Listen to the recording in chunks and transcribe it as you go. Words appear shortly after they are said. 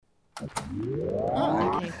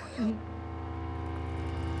Oh, Okay.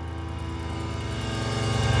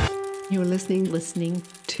 you're listening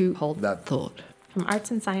to Hold That Thought. From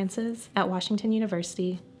Arts and Sciences at Washington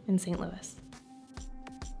University in St. Louis.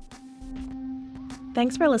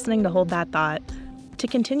 Thanks for listening to Hold That Thought. To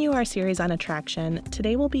continue our series on attraction,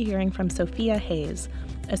 today we'll be hearing from Sophia Hayes,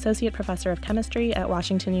 Associate Professor of Chemistry at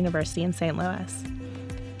Washington University in St. Louis.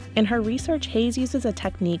 In her research, Hayes uses a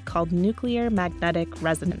technique called nuclear magnetic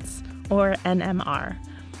resonance, or NMR.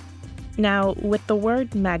 Now, with the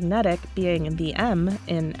word magnetic being the M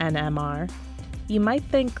in NMR, you might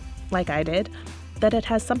think, like I did, that it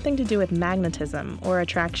has something to do with magnetism or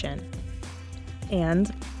attraction.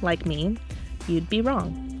 And, like me, you'd be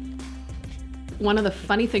wrong. One of the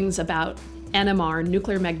funny things about NMR,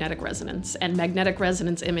 nuclear magnetic resonance, and magnetic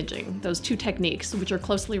resonance imaging, those two techniques, which are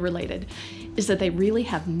closely related, is that they really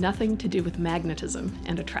have nothing to do with magnetism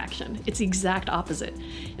and attraction. It's the exact opposite.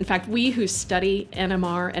 In fact, we who study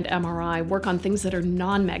NMR and MRI work on things that are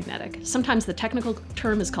non-magnetic. Sometimes the technical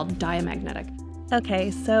term is called diamagnetic.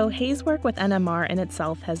 Okay, so Hayes' work with NMR in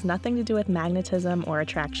itself has nothing to do with magnetism or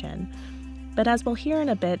attraction. But as we'll hear in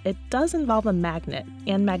a bit, it does involve a magnet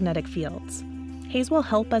and magnetic fields. Hayes will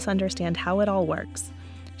help us understand how it all works.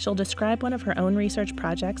 She'll describe one of her own research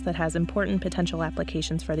projects that has important potential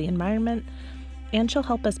applications for the environment, and she'll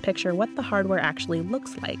help us picture what the hardware actually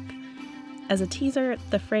looks like. As a teaser,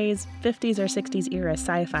 the phrase 50s or 60s era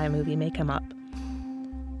sci-fi movie may come up.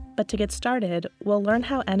 But to get started, we'll learn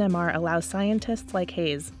how NMR allows scientists like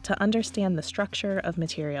Hayes to understand the structure of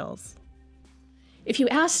materials. If you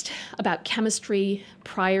asked about chemistry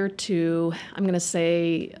prior to, I'm going to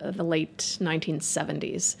say, the late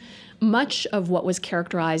 1970s, much of what was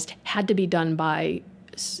characterized had to be done by,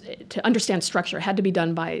 to understand structure, had to be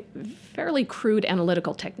done by fairly crude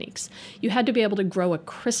analytical techniques. You had to be able to grow a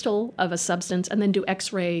crystal of a substance and then do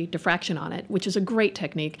X-ray diffraction on it, which is a great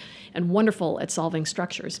technique and wonderful at solving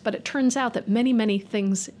structures. But it turns out that many, many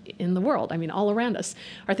things in the world, I mean, all around us,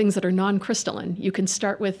 are things that are non-crystalline. You can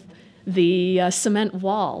start with the cement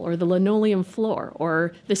wall or the linoleum floor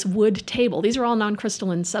or this wood table. These are all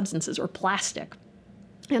non-crystalline substances or plastic.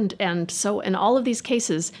 And so in all of these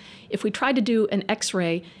cases, if we tried to do an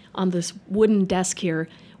X-ray on this wooden desk here,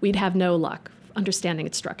 we'd have no luck understanding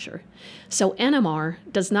its structure. So NMR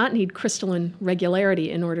does not need crystalline regularity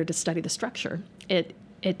in order to study the structure. It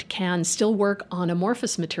can still work on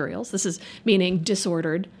amorphous materials. This is meaning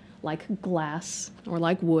disordered, like glass or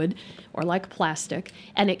like wood or like plastic,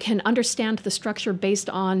 and it can understand the structure based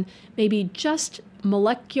on maybe just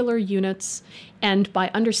molecular units, and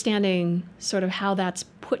by understanding sort of how that's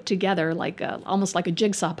put together, like almost like a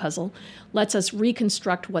jigsaw puzzle, lets us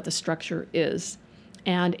reconstruct what the structure is.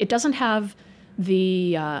 And it doesn't have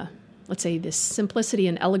the, let's say, the simplicity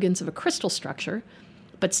and elegance of a crystal structure,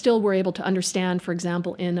 but still we're able to understand, for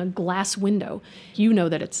example, in a glass window, you know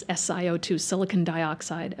that it's SiO2, silicon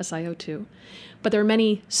dioxide, SiO2. But there are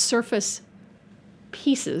many surface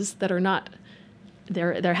pieces that are not,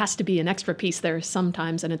 there has to be an extra piece there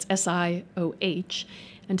sometimes, and it's SiOH.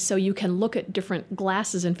 And so you can look at different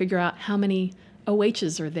glasses and figure out how many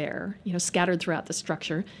OHs are there, scattered throughout the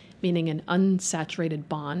structure, meaning an unsaturated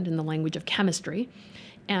bond in the language of chemistry.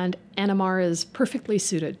 And NMR is perfectly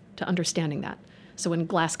suited to understanding that. So when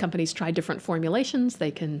glass companies try different formulations,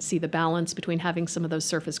 they can see the balance between having some of those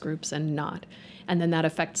surface groups and not. And then that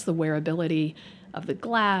affects the wearability of the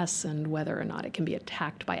glass and whether or not it can be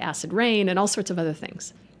attacked by acid rain and all sorts of other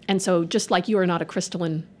things. And so just like you are not a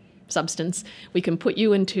crystalline substance, we can put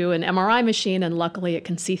you into an MRI machine and luckily it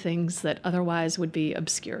can see things that otherwise would be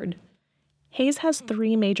obscured. Hayes has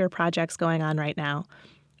 3 major projects going on right now,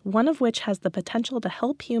 one of which has the potential to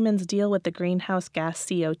help humans deal with the greenhouse gas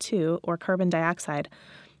CO2, or carbon dioxide,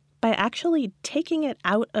 by actually taking it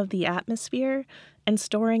out of the atmosphere and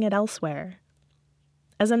storing it elsewhere.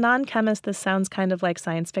 As a non-chemist, this sounds kind of like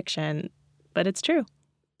science fiction, but it's true.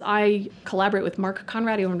 I collaborate with Mark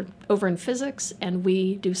Conradi over in physics, and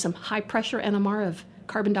we do some high-pressure NMR of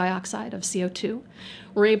carbon dioxide, of CO2.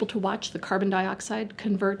 We're able to watch the carbon dioxide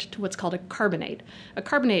convert to what's called a carbonate. A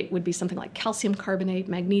carbonate would be something like calcium carbonate,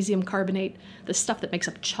 magnesium carbonate, the stuff that makes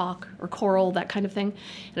up chalk or coral, that kind of thing.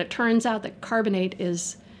 And it turns out that carbonate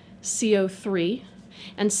is CO3,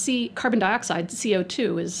 and carbon dioxide,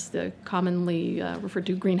 CO2, is the commonly referred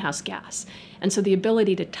to greenhouse gas. And so the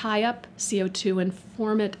ability to tie up CO2 and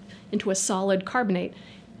form it into a solid carbonate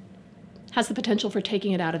has the potential for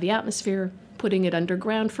taking it out of the atmosphere, putting it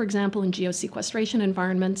underground, for example, in geosequestration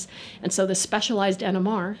environments. And so the specialized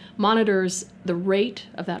NMR monitors the rate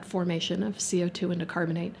of that formation of CO2 into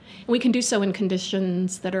carbonate. And we can do so in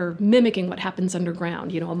conditions that are mimicking what happens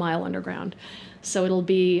underground, a mile underground. So it'll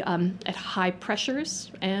be at high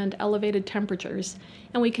pressures and elevated temperatures.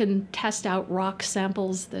 And we can test out rock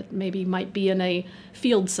samples that maybe might be in a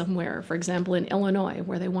field somewhere, for example, in Illinois,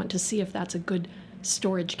 where they want to see if that's a good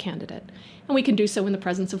storage candidate. And we can do so in the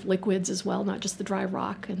presence of liquids as well, not just the dry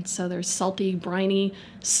rock. And so there's salty, briny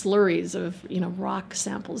slurries of rock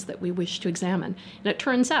samples that we wish to examine. And it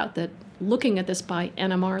turns out that looking at this by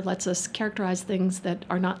NMR lets us characterize things that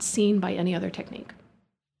are not seen by any other technique.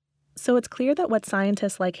 So it's clear that what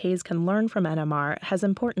scientists like Hayes can learn from NMR has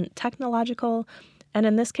important technological, and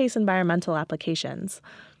in this case, environmental applications.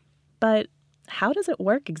 But how does it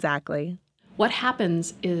work exactly? What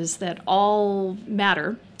happens is that all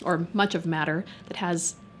matter, or much of matter, that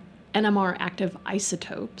has NMR active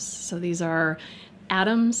isotopes, so these are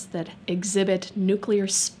atoms that exhibit nuclear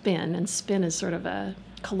spin, and spin is sort of a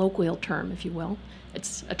colloquial term, if you will.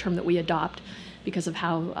 It's a term that we adopt because of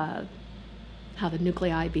how the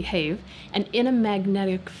nuclei behave. And in a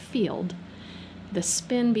magnetic field, the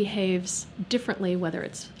spin behaves differently whether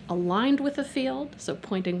it's aligned with the field, so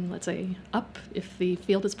pointing, let's say, up if the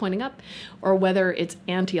field is pointing up, or whether it's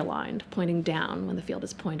anti-aligned, pointing down when the field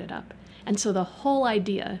is pointed up. And so the whole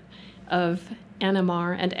idea of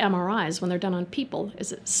NMR and MRIs, when they're done on people,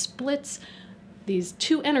 is it splits these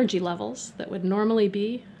two energy levels that would normally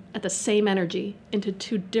be at the same energy into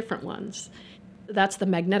two different ones. That's the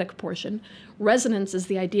magnetic portion. Resonance is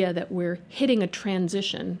the idea that we're hitting a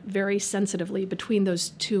transition very sensitively between those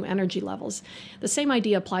two energy levels. The same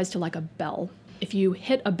idea applies to like a bell. If you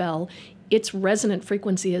hit a bell, its resonant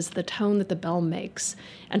frequency is the tone that the bell makes.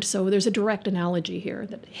 And so there's a direct analogy here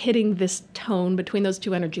that hitting this tone between those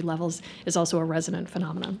two energy levels is also a resonant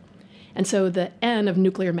phenomenon. And so the N of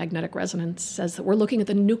nuclear magnetic resonance says that we're looking at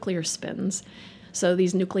the nuclear spins. So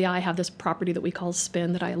these nuclei have this property that we call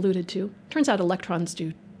spin that I alluded to. Turns out electrons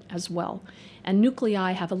do as well. And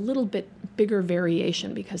nuclei have a little bit bigger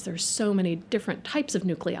variation because there's so many different types of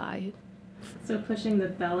nuclei. So pushing the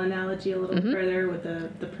bell analogy a little further with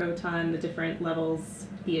the proton, the different levels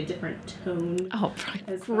be a different tone. Oh,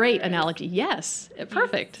 great analogy. Yes,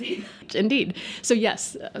 perfect. Indeed. So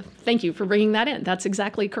yes, thank you for bringing that in. That's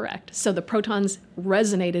exactly correct. So the protons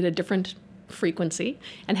resonate at a different frequency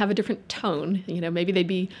and have a different tone. Maybe they'd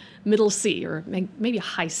be middle C or maybe a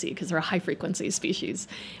high C because they're a high frequency species.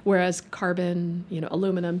 Whereas carbon,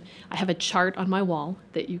 aluminum, I have a chart on my wall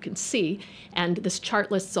that you can see, and this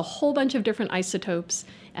chart lists a whole bunch of different isotopes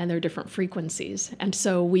and their different frequencies. And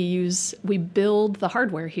so we build the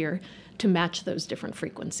hardware here to match those different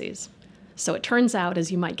frequencies. So it turns out,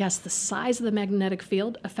 as you might guess, the size of the magnetic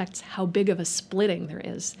field affects how big of a splitting there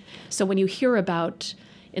is. So when you hear about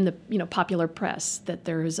in the popular press that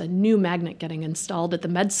there's a new magnet getting installed at the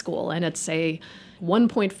med school and it's a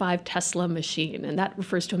 1.5 Tesla machine, and that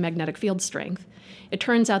refers to a magnetic field strength. It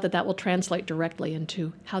turns out that will translate directly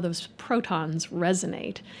into how those protons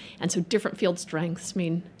resonate. And so different field strengths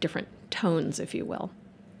mean different tones, if you will.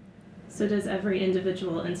 So does every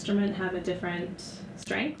individual instrument have a different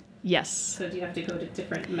strength? Yes. So do you have to go to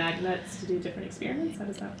different magnets to do different experiments? How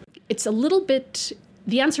does that work? It's a little bit,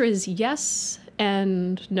 the answer is yes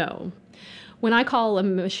and no. When I call a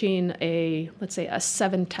machine let's say a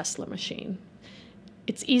 7 Tesla machine,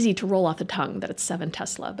 it's easy to roll off the tongue that it's 7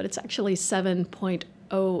 Tesla, but it's actually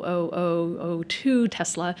 7.00002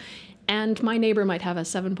 Tesla, and my neighbor might have a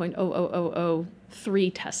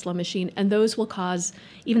 7.00003 Tesla machine, and those will cause,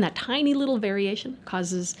 even that tiny little variation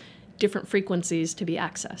causes different frequencies to be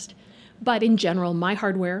accessed. But in general, my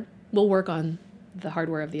hardware will work on the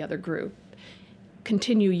hardware of the other group.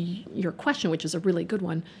 Continue your question, which is a really good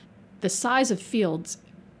one. The size of fields,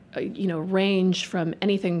 range from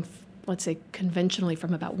anything, let's say conventionally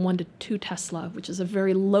from about 1 to 2 Tesla, which is a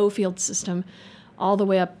very low field system, all the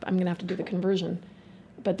way up, I'm going to have to do the conversion,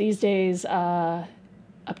 but these days up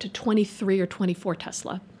to 23 or 24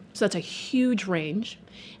 Tesla. So that's a huge range.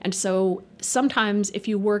 And so sometimes if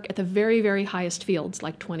you work at the very, very highest fields,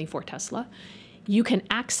 like 24 Tesla, you can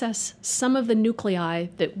access some of the nuclei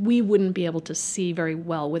that we wouldn't be able to see very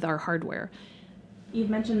well with our hardware. You've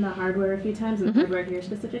mentioned the hardware a few times, and the hardware here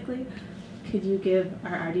specifically. Could you give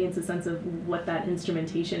our audience a sense of what that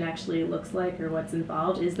instrumentation actually looks like or what's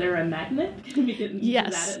involved? Is there a magnet? Can we get into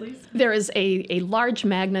that at least? There is a large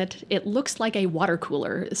magnet. It looks like a water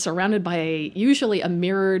cooler surrounded by usually a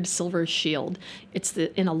mirrored silver shield. It's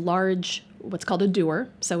in a large what's called a Dewar.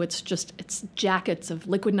 So it's jackets of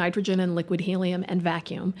liquid nitrogen and liquid helium and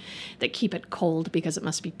vacuum that keep it cold because it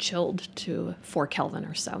must be chilled to 4 Kelvin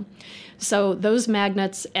or so. So those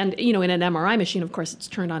magnets, and in an MRI machine, of course, it's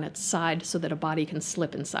turned on its side so that a body can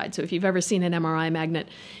slip inside. So if you've ever seen an MRI magnet,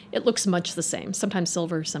 it looks much the same, sometimes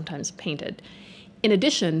silver, sometimes painted. In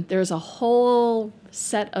addition, there's a whole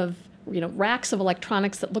set of racks of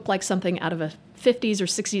electronics that look like something out of a 50s or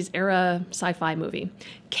 60s era sci-fi movie.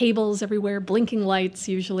 Cables everywhere, blinking lights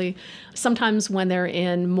usually. Sometimes when they're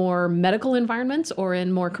in more medical environments or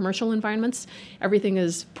in more commercial environments, everything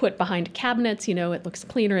is put behind cabinets, it looks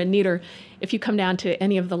cleaner and neater. If you come down to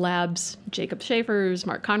any of the labs, Jacob Schaefer's,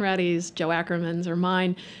 Mark Conrady's, Joe Ackerman's, or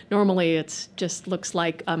mine, normally it just looks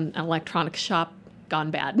like an electronics shop gone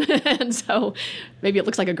bad. And so maybe it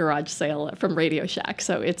looks like a garage sale from Radio Shack.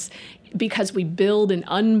 So it's because we build and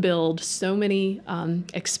unbuild so many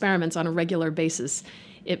experiments on a regular basis,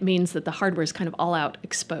 it means that the hardware is kind of all out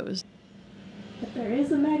exposed. But there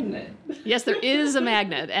is a magnet. Yes, there is a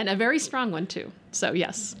magnet, and a very strong one too. So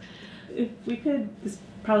yes. If we could, this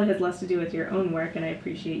probably has less to do with your own work, and I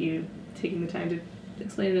appreciate you taking the time to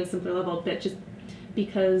explain it at a simpler level, but just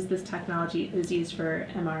because this technology is used for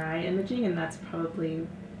MRI imaging, and that's probably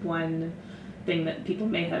one thing that people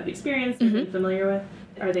may have experienced or been familiar with.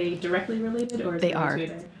 Are they directly related, or is they are?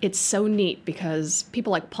 It's so neat because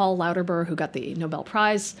people like Paul Lauterbur, who got the Nobel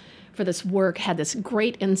Prize for this work, had this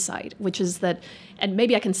great insight, which is that, and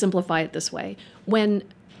maybe I can simplify it this way, when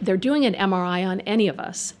they're doing an MRI on any of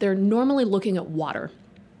us, they're normally looking at water.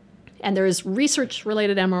 And there's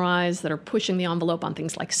research-related MRIs that are pushing the envelope on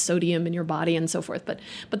things like sodium in your body and so forth. But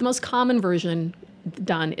the most common version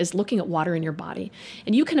done is looking at water in your body.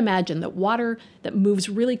 And you can imagine that water that moves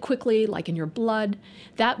really quickly, like in your blood,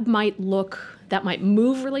 that might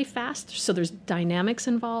move really fast. So there's dynamics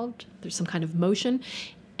involved. There's some kind of motion.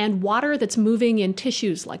 And water that's moving in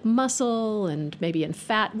tissues like muscle and maybe in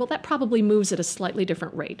fat, well, that probably moves at a slightly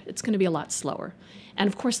different rate. It's going to be a lot slower. And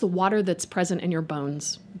of course, the water that's present in your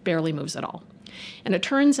bones barely moves at all. And it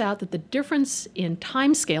turns out that the difference in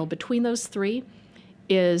time scale between those three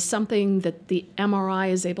is something that the MRI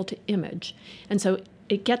is able to image. And so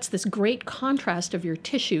it gets this great contrast of your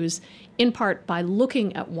tissues, in part by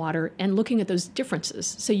looking at water and looking at those differences.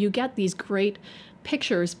 So you get these great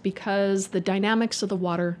pictures because the dynamics of the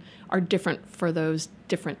water are different for those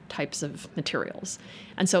different types of materials.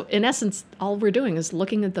 And so in essence, all we're doing is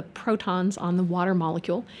looking at the protons on the water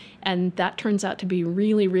molecule, and that turns out to be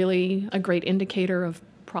really, really a great indicator of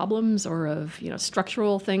problems or of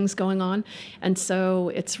structural things going on. And so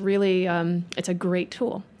it's really, it's a great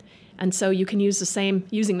tool. And so you can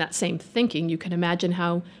using that same thinking, you can imagine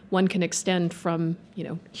how one can extend from,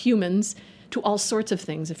 humans to all sorts of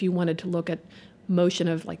things if you wanted to look at motion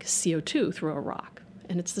of like CO2 through a rock.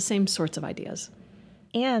 And it's the same sorts of ideas.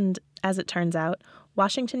 And as it turns out,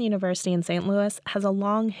 Washington University in St. Louis has a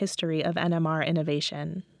long history of NMR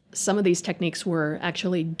innovation. Some of these techniques were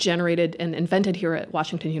actually generated and invented here at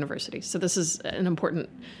Washington University. So this is an important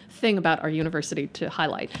thing about our university to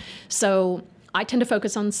highlight. So I tend to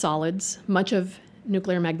focus on solids. Much of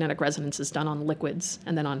nuclear magnetic resonance is done on liquids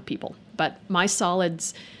and then on people. But my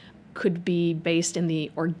solids could be based in the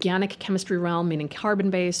organic chemistry realm, meaning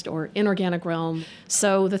carbon-based, or inorganic realm.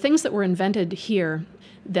 So the things that were invented here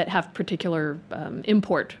that have particular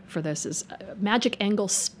import for this is magic angle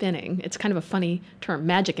spinning. It's kind of a funny term.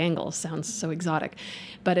 Magic angle sounds so exotic,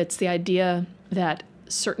 but it's the idea that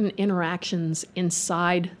certain interactions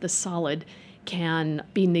inside the solid can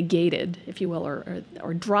be negated, if you will,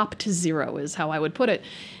 or drop to zero is how I would put it,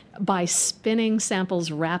 by spinning samples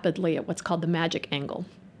rapidly at what's called the magic angle.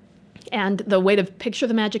 And the way to picture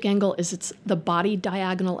the magic angle is it's the body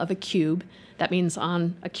diagonal of a cube. That means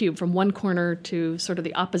on a cube from one corner to sort of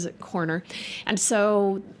the opposite corner. And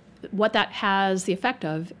so what that has the effect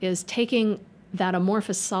of is taking that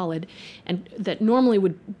amorphous solid and that normally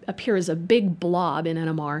would appear as a big blob in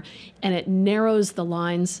NMR, and it narrows the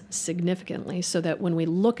lines significantly so that when we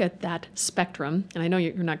look at that spectrum, and I know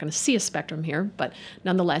you're not going to see a spectrum here, but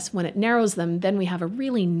nonetheless, when it narrows them, then we have a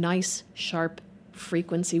really nice, sharp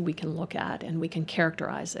frequency we can look at and we can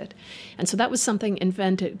characterize it. And so that was something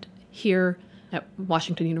invented here at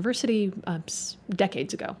Washington University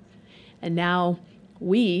decades ago. And now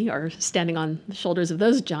we are standing on the shoulders of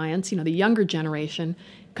those giants, the younger generation,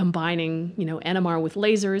 combining, NMR with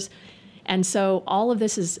lasers. And so all of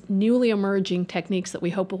this is newly emerging techniques that we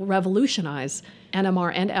hope will revolutionize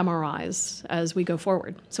NMR and MRIs as we go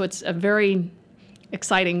forward. So it's a very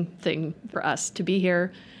exciting thing for us to be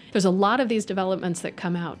here. There's a lot of these developments that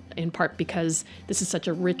come out in part because this is such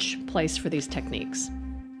a rich place for these techniques.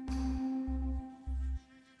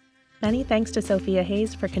 Many thanks to Sophia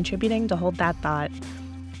Hayes for contributing to Hold That Thought.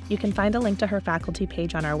 You can find a link to her faculty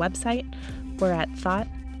page on our website. We're at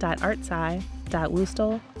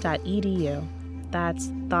thought.artsci.wustl.edu. That's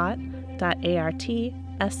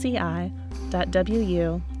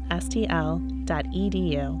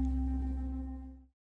thought.artsci.wustl.edu.